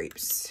many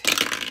grapes?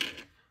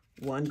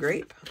 1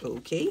 grape,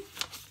 okay.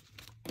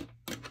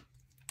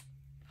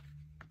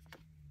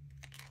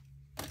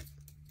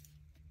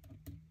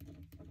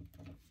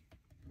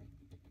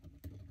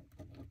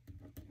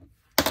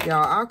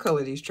 Y'all, I'll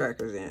color these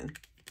trackers in.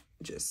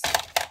 Just,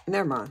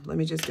 never mind. Let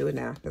me just do it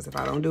now. Because if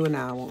I don't do it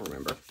now, I won't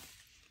remember.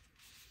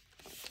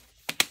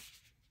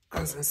 I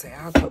was going to say,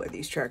 I'll color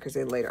these trackers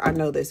in later. I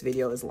know this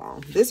video is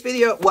long. This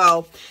video,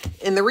 well,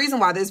 and the reason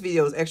why this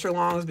video is extra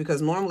long is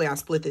because normally I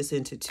split this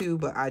into 2,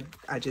 but I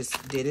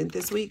just didn't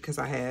this week because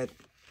I had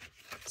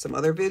some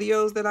other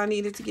videos that I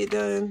needed to get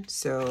done.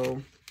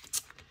 So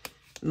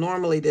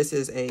normally this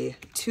is a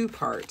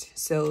 2-part.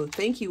 So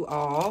thank you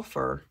all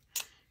for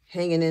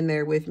hanging in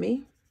there with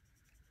me.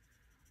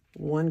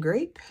 1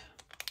 grape.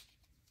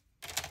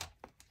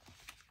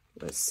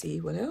 Let's see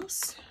what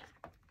else.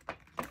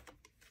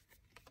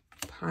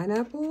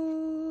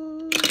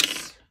 Pineapples.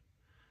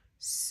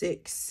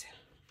 6.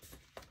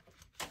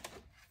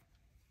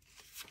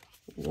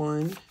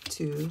 1,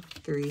 2,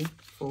 3,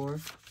 4,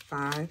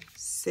 5,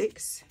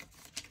 6.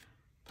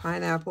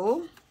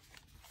 Pineapple.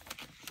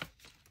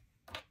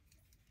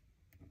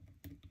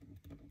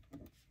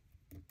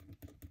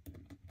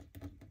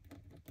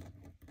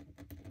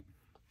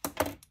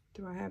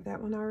 Do I have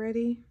that one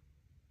already?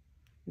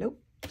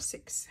 Nope.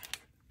 6.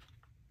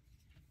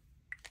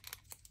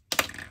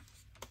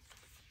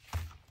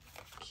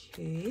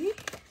 Okay.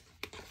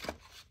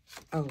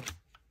 Oh.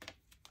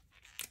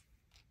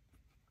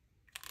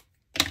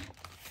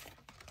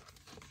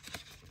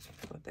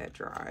 Let that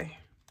dry.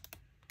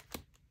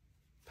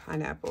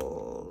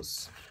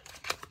 Pineapples.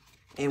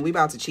 And we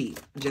about to cheat.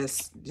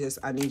 Just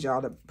I need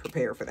y'all to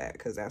prepare for that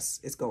because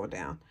it's going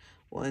down.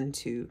 1,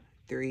 2,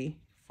 3,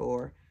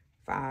 4,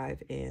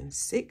 5, and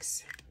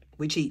 6.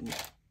 We cheating.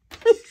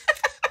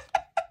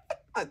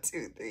 1,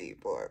 2, 3,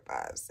 4,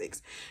 5,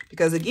 6.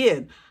 Because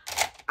again,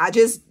 I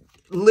just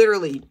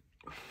literally,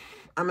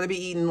 I'm going to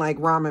be eating like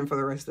ramen for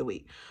the rest of the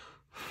week.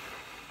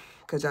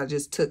 Because I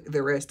just took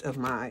the rest of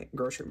my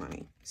grocery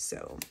money.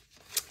 So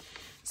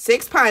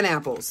 6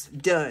 pineapples.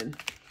 Done.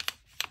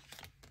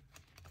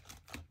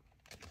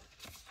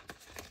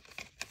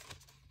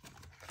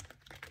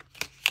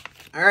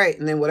 All right.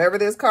 And then whatever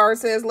this card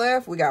says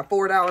left, we got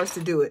 $4 to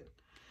do it.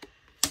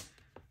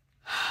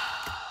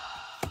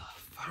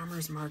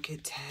 Farmer's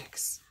market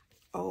tax.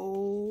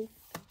 Oh,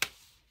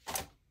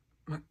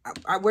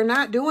 we're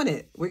not doing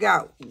it. We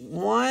got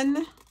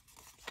 1,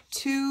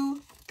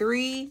 2,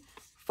 3,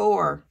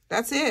 4.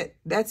 That's it.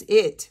 That's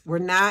it. We're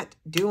not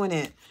doing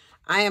it.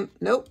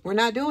 Nope, we're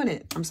not doing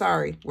it. I'm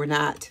sorry. We're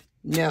not.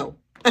 No.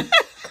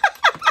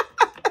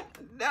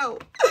 No.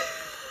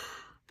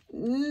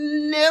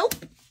 Nope.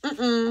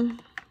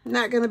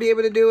 Not going to be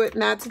able to do it.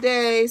 Not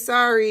today.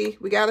 Sorry.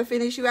 We got to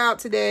finish you out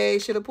today.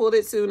 Should have pulled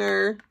it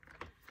sooner.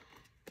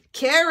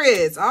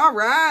 Carrots. All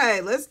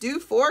right. Let's do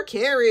 4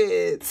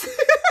 carrots.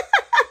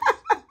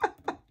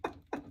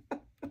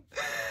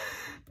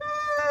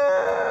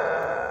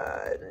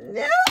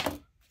 No.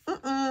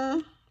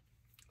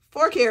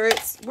 4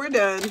 carrots. We're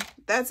done.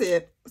 That's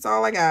it. That's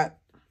all I got.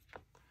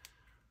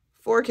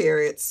 4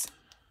 carrots.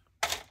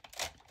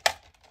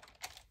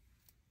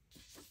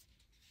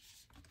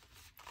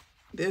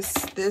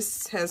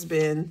 This has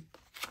been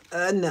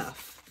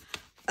enough.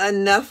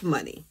 Enough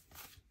money.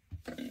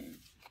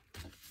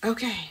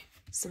 Okay.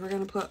 So we're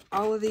going to put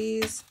all of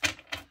these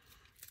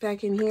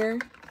back in here.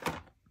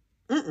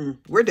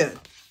 We're done.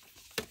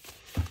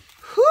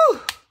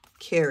 Whew.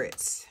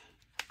 Carrots.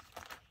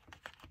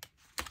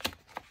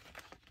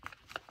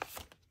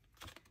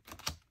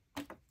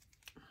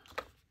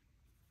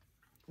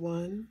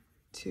 One,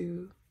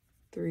 2,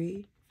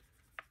 3,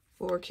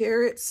 4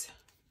 carrots.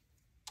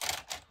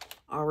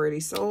 Already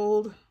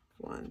sold.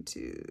 1,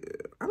 2.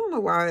 I don't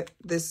know why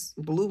this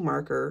blue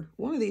marker,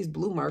 one of these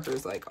blue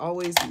markers, like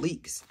always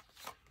leaks.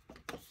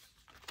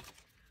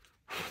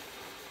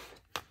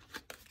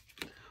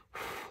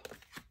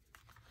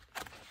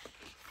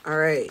 All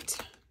right.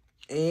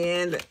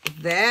 And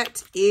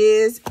that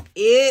is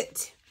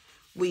it.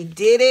 We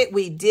did it.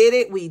 We did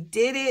it. We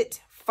did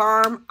it.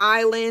 Farm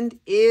Island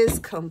is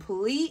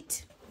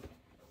complete.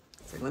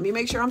 So let me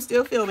make sure I'm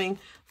still filming.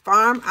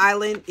 Farm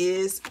Island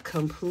is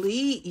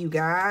complete, you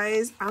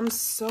guys. I'm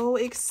so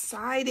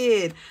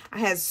excited. I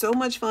had so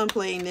much fun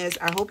playing this.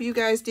 I hope you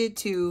guys did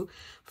too.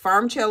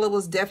 Farmcella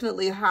was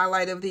definitely a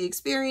highlight of the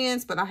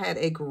experience, but I had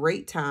a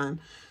great time.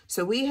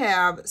 So we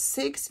have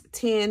 6,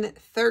 10,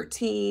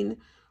 13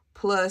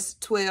 plus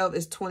 12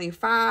 is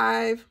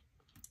 25,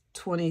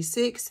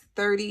 26,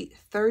 30,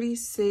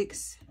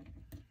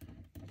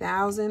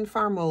 36,000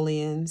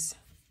 farmolians.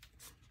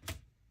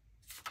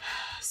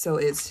 So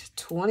it's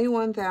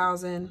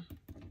 21,000,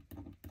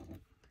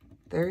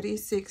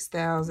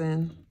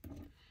 36,000,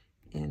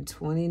 and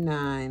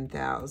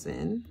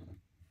 29,000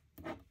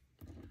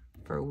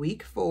 for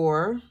week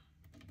 4.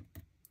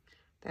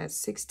 That's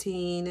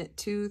 16,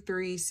 2,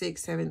 3,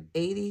 6, 7,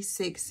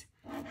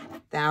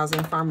 86,000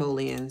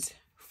 farmolians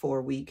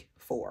for week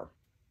 4.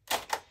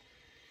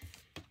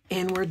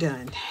 And we're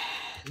done.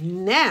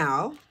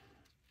 Now,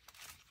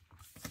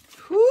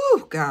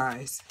 whew,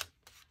 guys.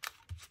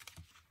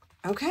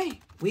 Okay,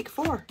 week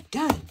 4,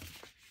 done.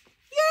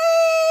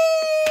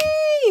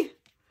 Yay!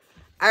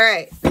 All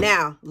right,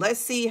 now let's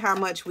see how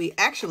much we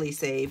actually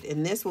saved.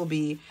 And this will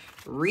be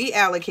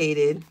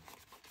reallocated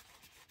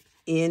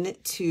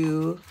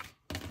into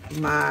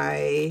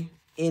my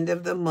end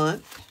of the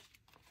month,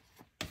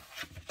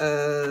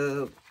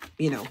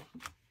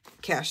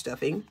 cash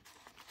stuffing.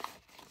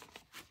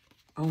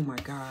 Oh my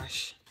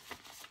gosh,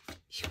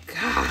 you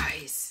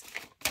guys.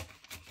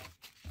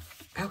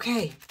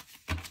 Okay,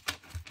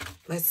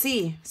 let's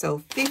see.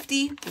 So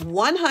 50,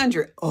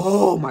 100.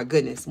 Oh my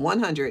goodness,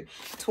 100,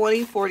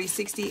 20, 40,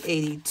 60,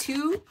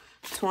 82,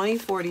 20,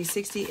 40,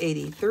 60,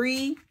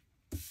 83,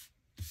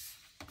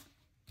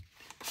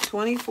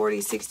 20,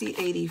 40, 60,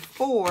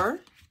 84,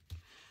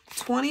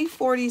 20,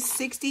 40,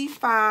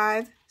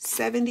 65,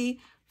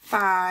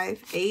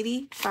 75,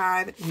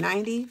 85,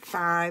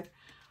 95,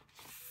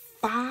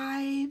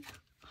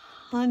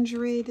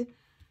 $500.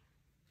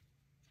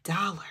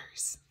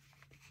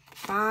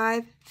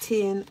 5,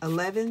 10,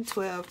 11,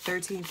 12,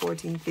 13,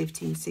 14,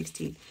 15,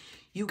 16.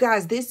 You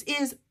guys, this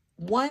is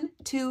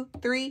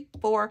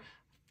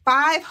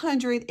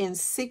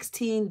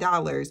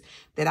 $516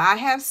 that I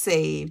have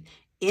saved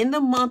in the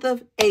month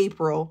of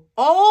April.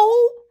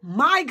 Oh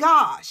my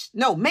gosh.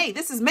 No, May.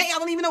 This is May. I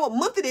don't even know what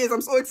month it is.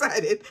 I'm so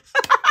excited.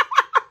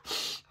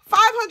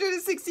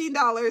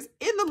 $516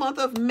 in the month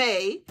of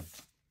May,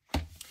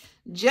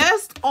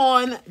 just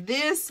on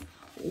this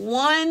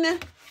one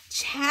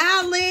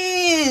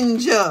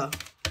challenge.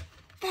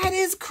 That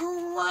is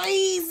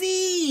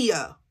crazy.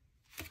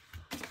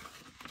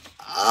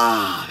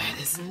 Oh, that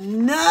is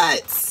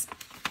nuts.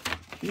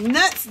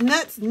 Nuts,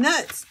 nuts,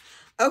 nuts.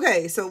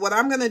 Okay, so what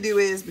I'm going to do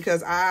is,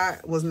 because I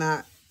was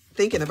not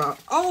thinking about,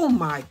 oh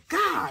my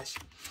gosh,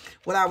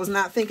 what I was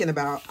not thinking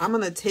about, I'm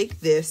going to take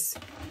this.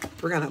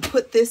 We're going to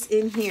put this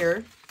in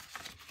here.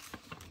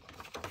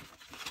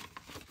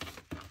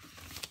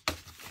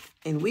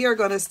 And we are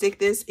going to stick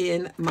this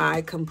in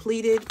my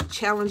completed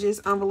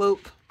challenges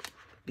envelope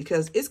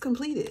because it's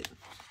completed.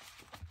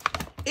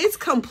 It's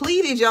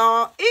completed,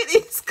 y'all.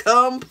 It is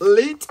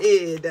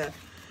completed.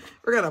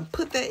 We're going to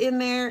put that in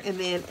there. And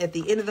then at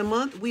the end of the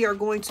month, we are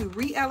going to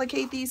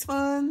reallocate these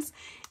funds.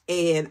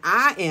 And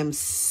I am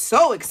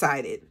so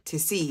excited to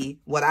see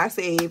what I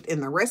saved in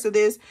the rest of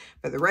this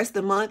for the rest of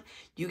the month.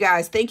 You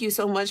guys, thank you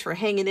so much for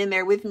hanging in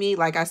there with me.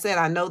 Like I said,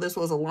 I know this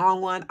was a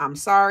long one. I'm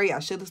sorry. I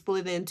should have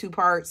split it in 2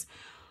 parts.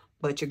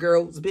 But your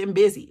girl's been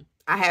busy.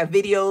 I have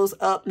videos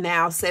up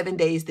now 7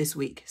 days this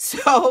week.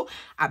 So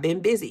I've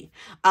been busy.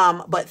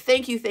 But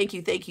thank you, thank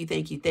you, thank you,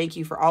 thank you, thank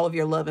you for all of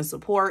your love and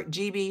support.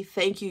 GB,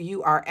 thank you.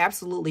 You are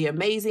absolutely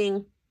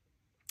amazing.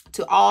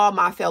 To all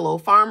my fellow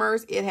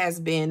farmers, it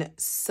has been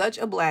such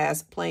a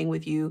blast playing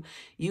with you.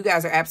 You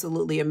guys are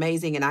absolutely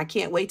amazing. And I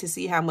can't wait to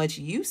see how much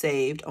you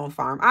saved on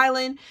Farm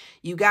Island.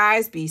 You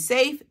guys be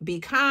safe, be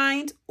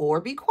kind,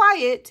 or be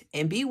quiet,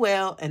 and be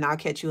well. And I'll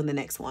catch you in the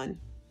next one.